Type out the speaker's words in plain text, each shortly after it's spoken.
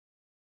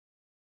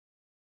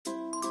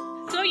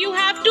you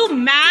have to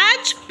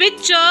match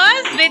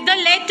pictures with the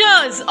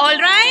letters,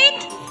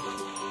 alright?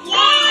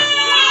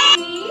 Yes!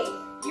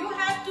 You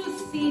have to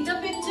see the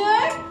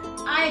picture,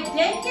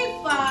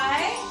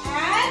 identify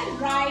and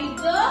write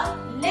the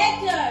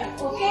letter.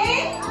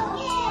 Okay?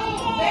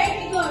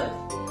 Very good.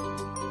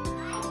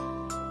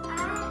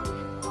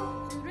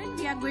 Children,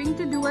 we are going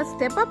to do a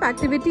step-up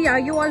activity. Are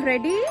you all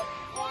ready?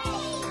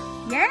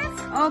 Yes?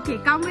 Okay,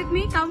 come with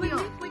me. Come with me.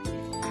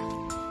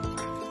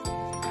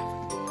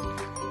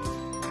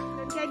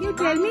 Can you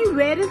tell me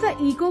where is the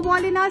eco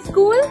ball in our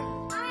school?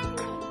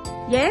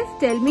 Yes,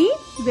 tell me.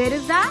 Where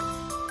is that?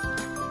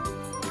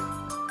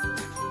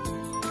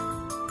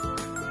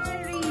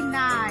 Very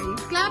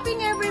nice.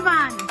 Clapping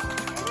everyone.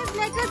 It is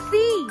like a C.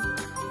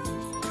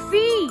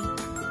 C.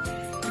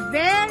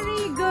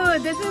 Very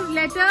good. This is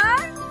letter.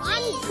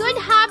 One good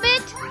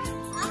habit.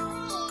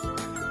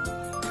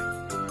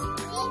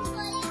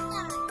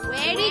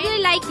 Very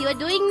good, like you are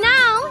doing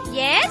now.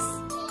 Yes.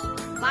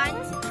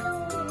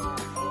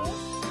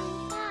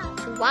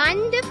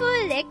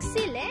 Wonderful,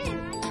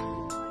 excellent.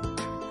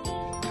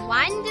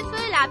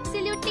 Wonderful,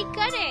 absolutely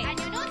correct. And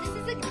you know this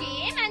is a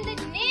game, and the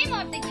name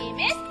of the game